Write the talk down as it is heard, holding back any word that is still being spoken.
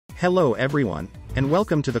Hello everyone, and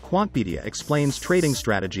welcome to the Quantpedia Explains Trading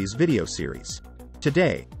Strategies video series.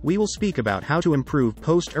 Today, we will speak about how to improve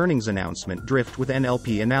post-earnings announcement drift with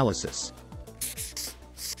NLP analysis.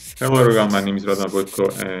 Hello everyone, my name is Radovan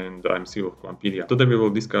Vojtko and I'm CEO of Quantpedia. Today we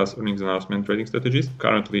will discuss earnings announcement trading strategies.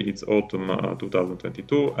 Currently it's autumn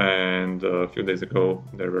 2022 and a few days ago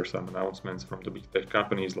there were some announcements from the big tech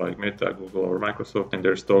companies like Meta, Google or Microsoft, and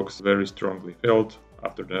their stocks very strongly fell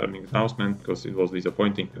after the earnings announcement because it was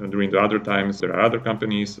disappointing. During the other times there are other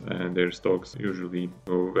companies and their stocks usually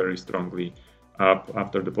go very strongly up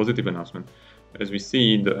after the positive announcement. As we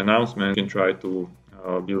see the announcement, we can try to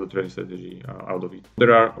build a trading strategy out of it.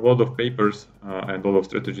 There are a lot of papers and a lot of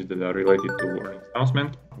strategies that are related to earnings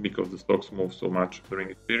announcement because the stocks move so much during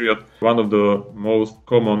this period. One of the most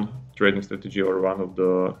common trading strategy or one of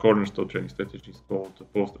the cornerstone trading strategies called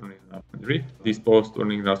post-earnings announcement drift. This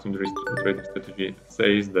post-earnings announcement drift trading strategy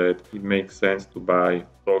says that it makes sense to buy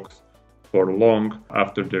stocks for long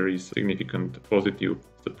after there is significant positive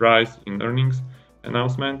surprise in earnings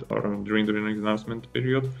announcement or during the earnings announcement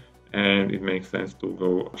period, and it makes sense to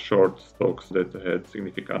go short stocks that had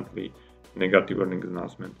significantly negative earnings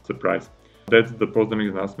announcement surprise. That's the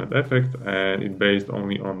post-earnings announcement effect, and it's based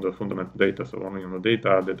only on the fundamental data, so only on the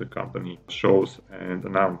data that the company shows and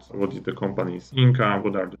announces. What is the company's income,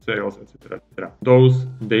 what are the sales, etc., etc. Those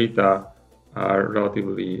data are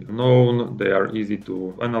relatively known, they are easy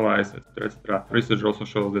to analyze, etc., etc. Research also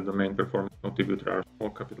shows that the main performance contributor are small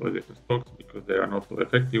capitalization stocks because they are not so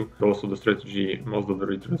effective. Also the strategy, most of the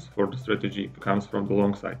returns for the strategy comes from the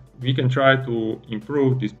long side. We can try to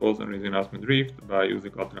improve this post-earnings announcement drift by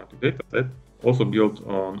using alternative data set, also built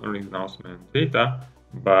on earnings announcement data,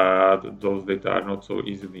 but those data are not so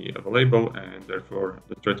easily available and therefore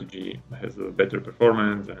the strategy has a better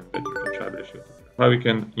performance and better to-charge ratio. How we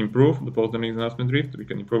can improve the post-earnings announcement drift? We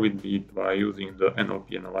can improve it by using the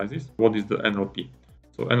NLP analysis. What is the NLP?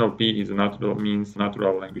 So NLP is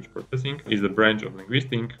natural language processing, is a branch of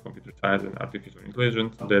linguistics, computer science and artificial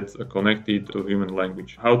intelligence that's connected to human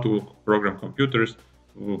language. How to program computers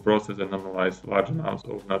to process and analyze large amounts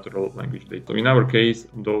of natural language data. So in our case,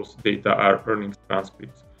 those data are earnings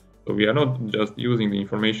transcripts. So we are not just using the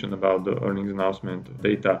information about the earnings announcement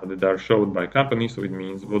data that are showed by companies. So it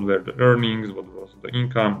means what were the earnings, what was the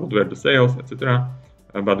income, what were the sales, etc.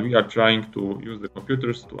 But we are trying to use the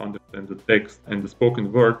computers to understand the text and the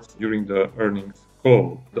spoken words during the earnings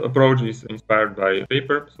call. The approach is inspired by a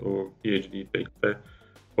paper. So PhD takes the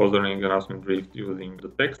post-earnings announcement drift using the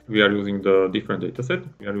text. We are using the different data set.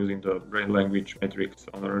 We are using the brain language metrics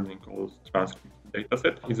on earnings calls transcript data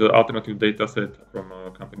set. It's an alternative data set from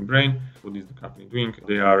a company brain. What is the company doing?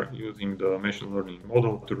 They are using the machine learning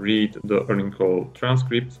model to read the earnings call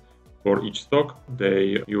transcripts for each stock.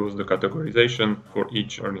 They use the categorization for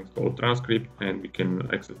each earnings call transcript and we can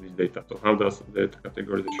access this data. So how does that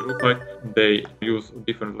categorization look like? They use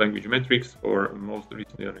different language metrics for most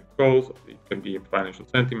recent earnings calls. It can be financial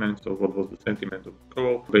sentiment, so what was the sentiment of the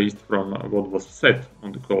call based from what was said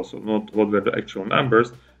on the call. So not what were the actual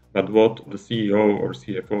numbers, but what the CEO or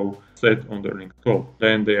CFO said on the earnings call.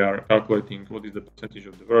 Then they are calculating what is the percentage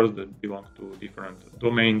of the words that belong to different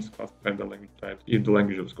domains, classified by language types, if the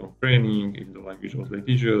language was constraining, if the language was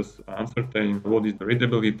litigious, uncertain, what is the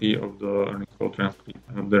readability of the earnings call transcript.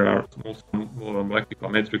 And there are small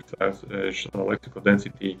lexical metrics as lexical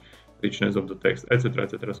density, richness of the text, etc.,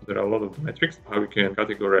 etc. So there are a lot of the metrics, how we can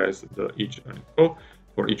categorize each earnings call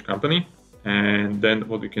for each company. And then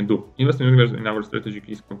what we can do. Investment universe in our strategy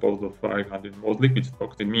is composed of 500 most liquid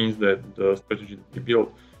stocks. It means that the strategy that we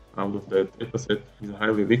built out of that data set is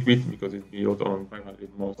highly liquid because it's built on 500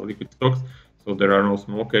 most liquid stocks. So there are no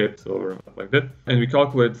small caps or stuff like that. And we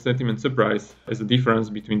calculate sentiment surprise as a difference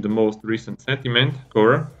between the most recent sentiment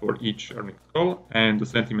score for each earnings call and the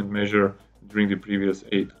sentiment measure during the previous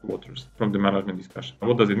 8 quarters from the management discussion.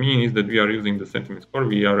 What does it mean is that we are using the sentiment score.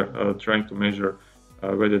 We are trying to measure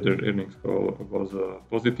whether the earnings call was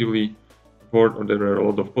positively reported or there were a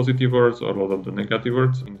lot of positive words or a lot of the negative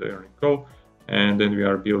words in the earnings call. And then we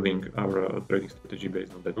are building our trading strategy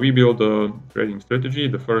based on that. We build a trading strategy.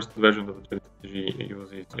 The first version of the trading strategy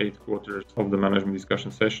uses 8 quarters of the management discussion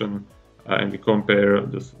session and we compare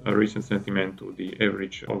the recent sentiment to the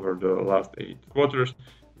average over the last 8 quarters.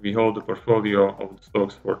 We hold the portfolio of the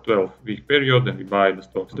stocks for 12-week period and we buy the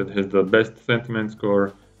stocks that has the best sentiment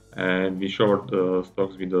score and we short the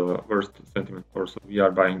stocks with the worst sentiment score. So we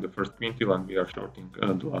are buying the first quintile and we are shorting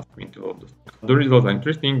the last quintile of the stocks. The results are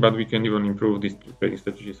interesting, but we can even improve this trading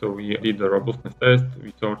strategy. So we did the robustness test.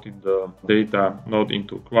 We sorted the data not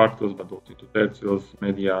into quartiles, but also into tertials,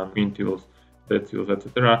 median, quintiles, decils,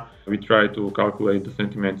 etc. We try to calculate the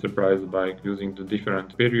sentiment surprise by using the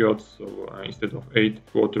different periods. So instead of 8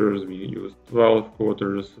 quarters, we use 12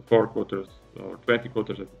 quarters, 4 quarters, or 20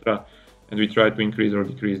 quarters, etc. And we try to increase or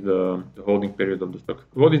decrease the holding period of the stock.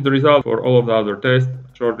 What is the result for all of the other tests?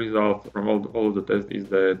 Short result from all of the tests is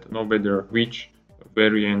that no matter which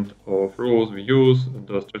variant of rules we use,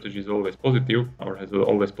 the strategy is always positive or has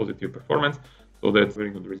always positive performance. So that's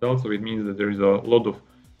very good result. So it means that there is a lot of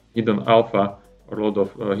hidden alpha or a lot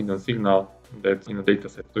of hidden signal that's in a data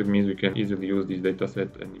set. So it means we can easily use this data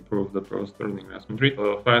set and improve the post-earning investment rate.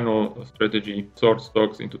 The final strategy sorts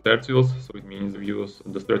stocks into tertials. So it means we use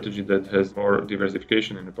the strategy that has more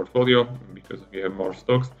diversification in the portfolio because we have more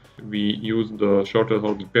stocks. We use the shorter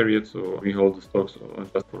holding period, so we hold the stocks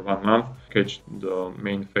just for 1 month, catch the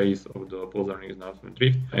main phase of the post-earning announcement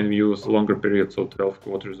drift, and we use longer periods, so 12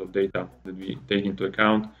 quarters of data that we take into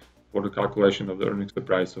account for the calculation of the earnings per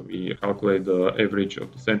price. So we calculate the average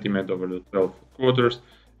of the sentiment over the 12 quarters,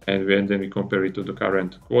 and then we compare it to the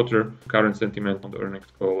current quarter, current sentiment on the earnings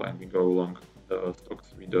call, and we go along the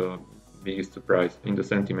stocks with the biggest surprise in the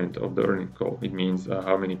sentiment of the earnings call. It means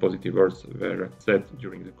how many positive words were said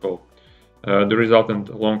during the call. The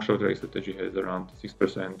resultant long-short trade strategy has around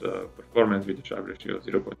 6% performance with a Sharpe ratio of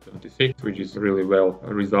 0.76, which is really well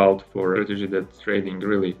a result for a strategy that's trading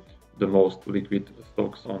really the most liquid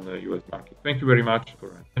stocks on the US market. Thank you very much for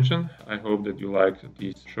your attention. I hope that you liked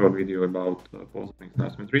this short video about post-earnings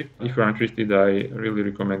announcement drift. If you are interested, I really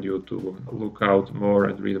recommend you to look out more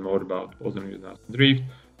and read more about post-earnings announcement drift,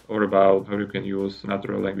 or about how you can use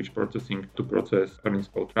natural language processing to process earnings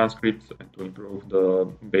call transcripts and to improve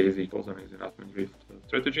the basic post-earnings announcement drift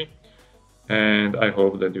strategy. And I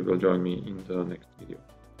hope that you will join me in the next video.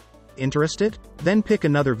 Interested? Then pick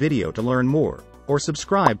another video to learn more, or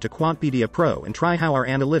subscribe to Quantpedia Pro and try how our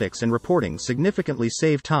analytics and reporting significantly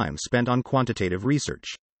save time spent on quantitative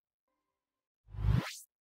research.